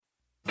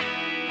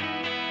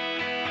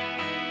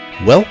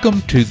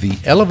Welcome to the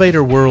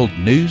Elevator World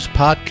News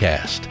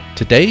Podcast.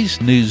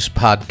 Today's news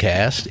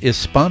podcast is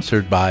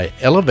sponsored by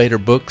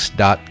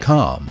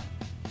ElevatorBooks.com.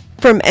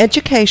 From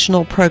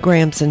educational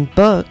programs and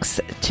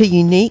books to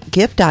unique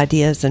gift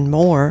ideas and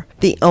more,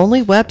 the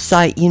only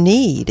website you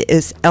need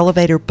is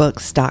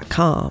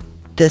ElevatorBooks.com.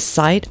 This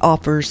site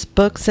offers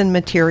books and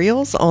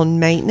materials on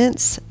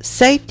maintenance,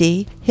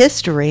 safety,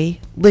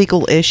 history,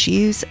 legal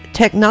issues,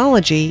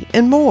 technology,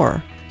 and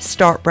more.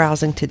 Start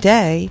browsing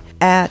today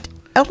at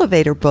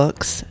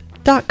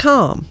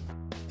ElevatorBooks.com.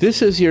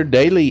 This is your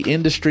daily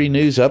industry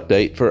news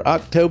update for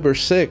October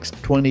 6,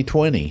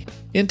 2020.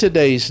 In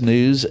today's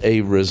news, a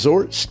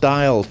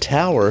resort-style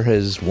tower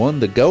has won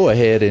the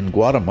go-ahead in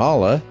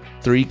Guatemala.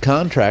 3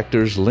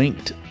 contractors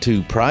linked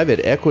to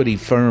private equity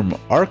firm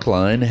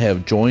Arcline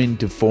have joined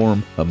to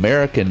form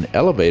American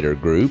Elevator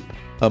Group.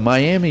 A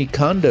Miami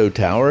condo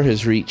tower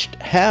has reached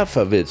half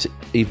of its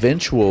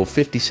eventual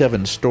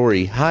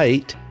 57-story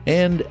height.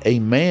 And a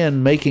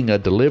man making a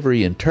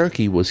delivery in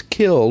Turkey was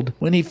killed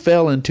when he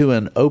fell into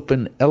an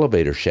open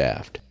elevator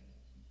shaft.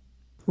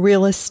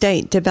 Real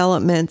Estate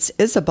Developments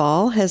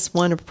Isabel has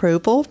won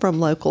approval from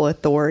local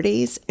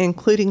authorities,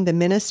 including the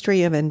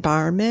Ministry of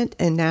Environment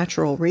and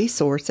Natural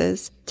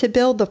Resources, to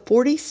build the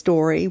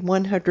 40-story,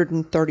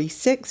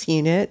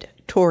 136-unit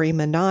Torre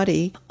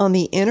Menotti on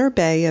the inner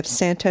bay of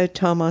Santo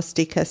Tomas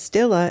de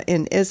Castilla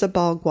in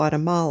Isabel,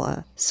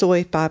 Guatemala,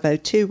 Soy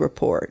 502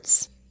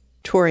 reports.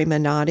 Torre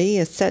Menotti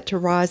is set to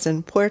rise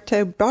in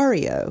Puerto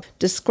Barrio,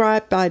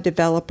 described by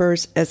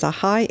developers as a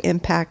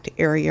high-impact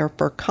area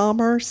for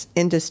commerce,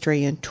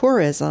 industry, and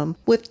tourism,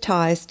 with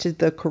ties to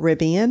the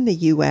Caribbean, the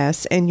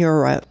U.S., and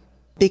Europe.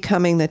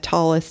 Becoming the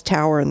tallest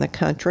tower in the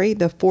country,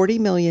 the $40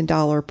 million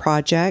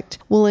project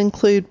will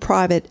include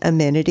private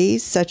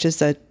amenities such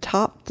as a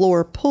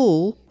top-floor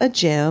pool, a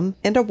gym,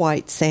 and a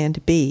white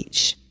sand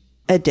beach.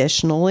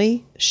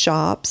 Additionally,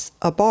 shops,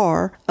 a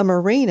bar, a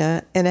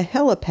marina, and a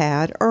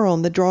helipad are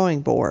on the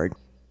drawing board.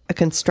 A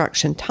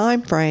construction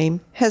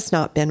timeframe has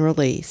not been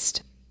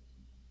released.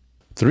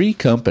 3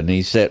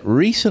 companies that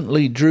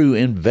recently drew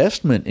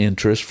investment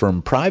interest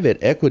from private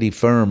equity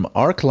firm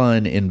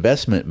Arcline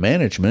Investment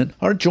Management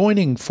are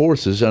joining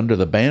forces under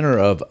the banner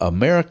of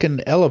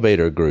American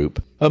Elevator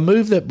Group, a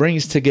move that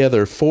brings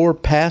together 4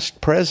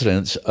 past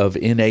presidents of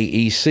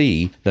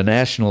NAEC, the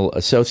National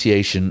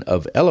Association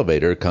of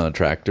Elevator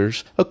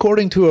Contractors,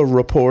 according to a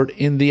report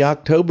in the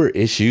October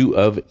issue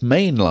of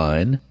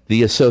Mainline,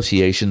 the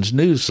association's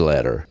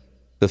newsletter.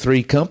 The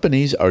 3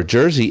 companies are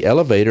Jersey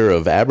Elevator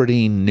of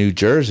Aberdeen, New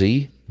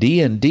Jersey,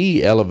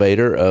 D&D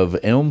Elevator of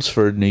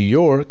Elmsford, New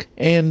York,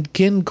 and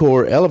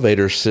Kincor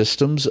Elevator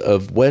Systems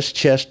of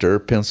Westchester,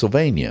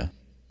 Pennsylvania.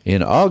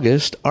 In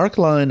August,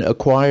 Arcline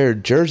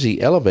acquired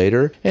Jersey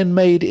Elevator and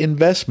made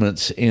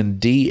investments in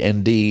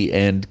D&D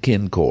and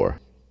Kincor.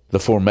 The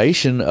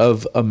formation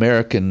of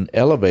American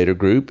Elevator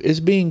Group is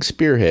being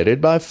spearheaded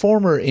by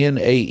former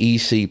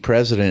NAEC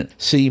President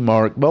C.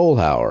 Mark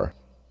Bollhauer.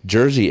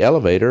 Jersey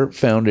Elevator,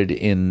 founded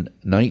in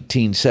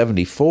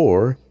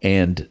 1974,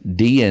 and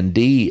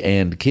D&D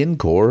and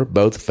Kincor,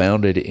 both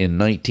founded in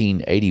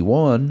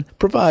 1981,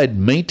 provide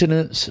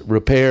maintenance,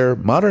 repair,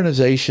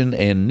 modernization,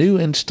 and new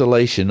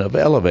installation of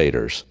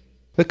elevators.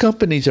 The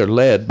companies are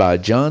led by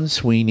John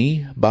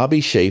Sweeney, Bobby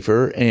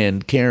Schaefer,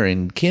 and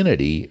Karen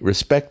Kennedy,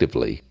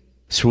 respectively.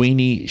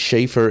 Sweeney,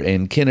 Schaefer,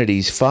 and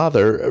Kennedy's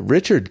father,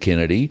 Richard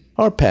Kennedy,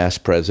 are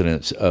past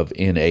presidents of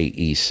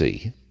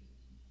NAEC.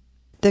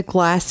 The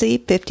glassy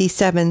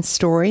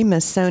 57-story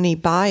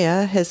Missoni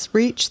Bahia has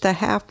reached the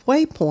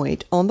halfway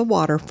point on the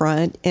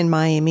waterfront in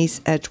Miami's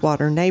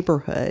Edgewater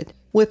neighborhood,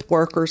 with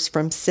workers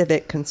from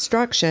Civic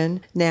Construction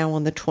now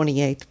on the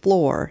 28th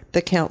floor,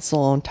 the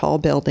Council on Tall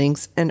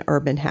Buildings and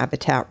Urban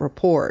Habitat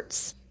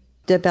reports.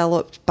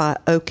 Developed by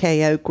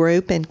OKO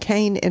Group and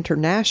Kane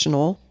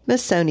International,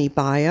 Missoni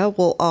Bahia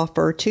will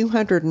offer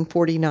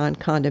 249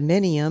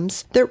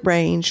 condominiums that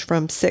range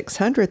from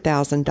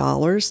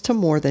 $600,000 to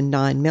more than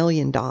 $9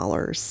 million.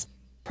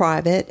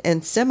 Private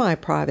and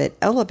semi-private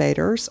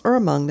elevators are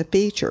among the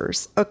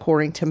features,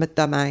 according to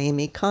the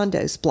Miami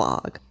Condos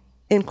blog.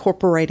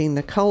 Incorporating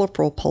the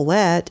colorful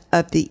palette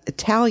of the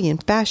Italian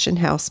fashion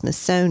house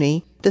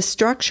Missoni, the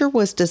structure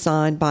was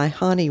designed by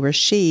Hani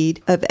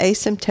Rashid of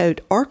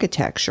Asymptote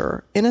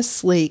Architecture in a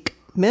sleek,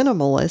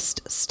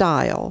 minimalist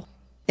style.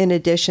 In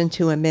addition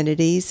to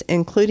amenities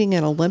including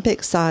an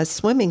Olympic-sized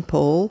swimming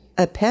pool,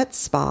 a pet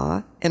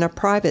spa, and a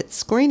private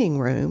screening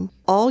room,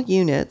 all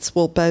units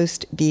will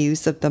boast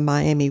views of the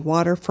Miami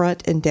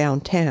waterfront and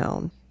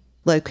downtown.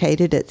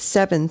 Located at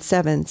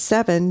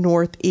 777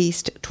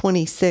 Northeast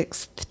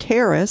 26th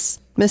Terrace,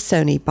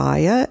 Missoni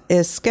Bahia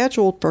is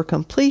scheduled for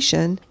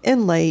completion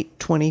in late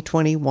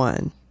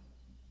 2021.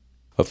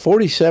 A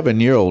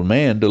 47-year-old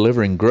man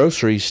delivering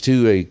groceries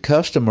to a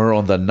customer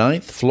on the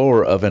 9th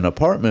floor of an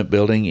apartment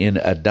building in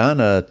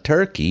Adana,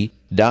 Turkey,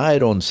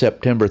 died on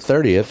September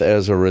 30th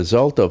as a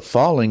result of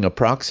falling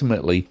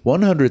approximately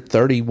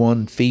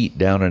 131 feet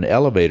down an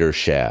elevator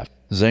shaft,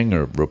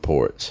 Zenger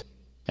reports.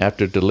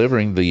 After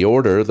delivering the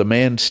order, the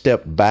man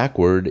stepped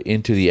backward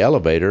into the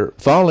elevator,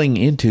 falling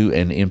into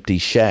an empty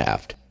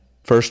shaft.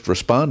 First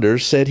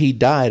responders said he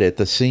died at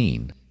the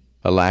scene.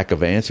 A lack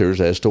of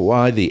answers as to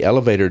why the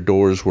elevator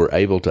doors were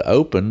able to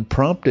open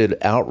prompted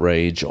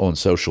outrage on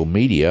social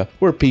media,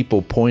 where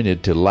people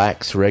pointed to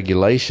lax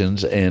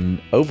regulations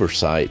and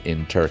oversight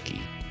in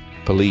Turkey.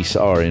 Police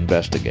are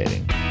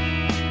investigating.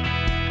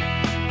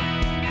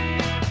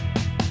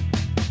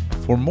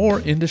 For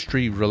more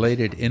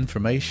industry-related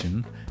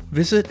information,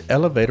 visit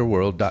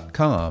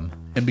elevatorworld.com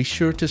and be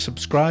sure to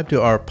subscribe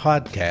to our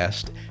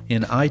podcast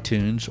in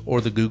iTunes or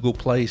the Google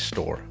Play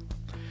Store.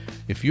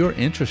 If you're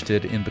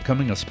interested in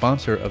becoming a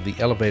sponsor of the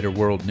Elevator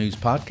World News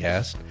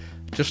Podcast,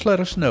 just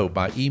let us know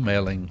by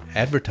emailing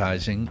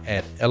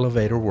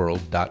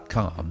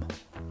advertising@elevatorworld.com.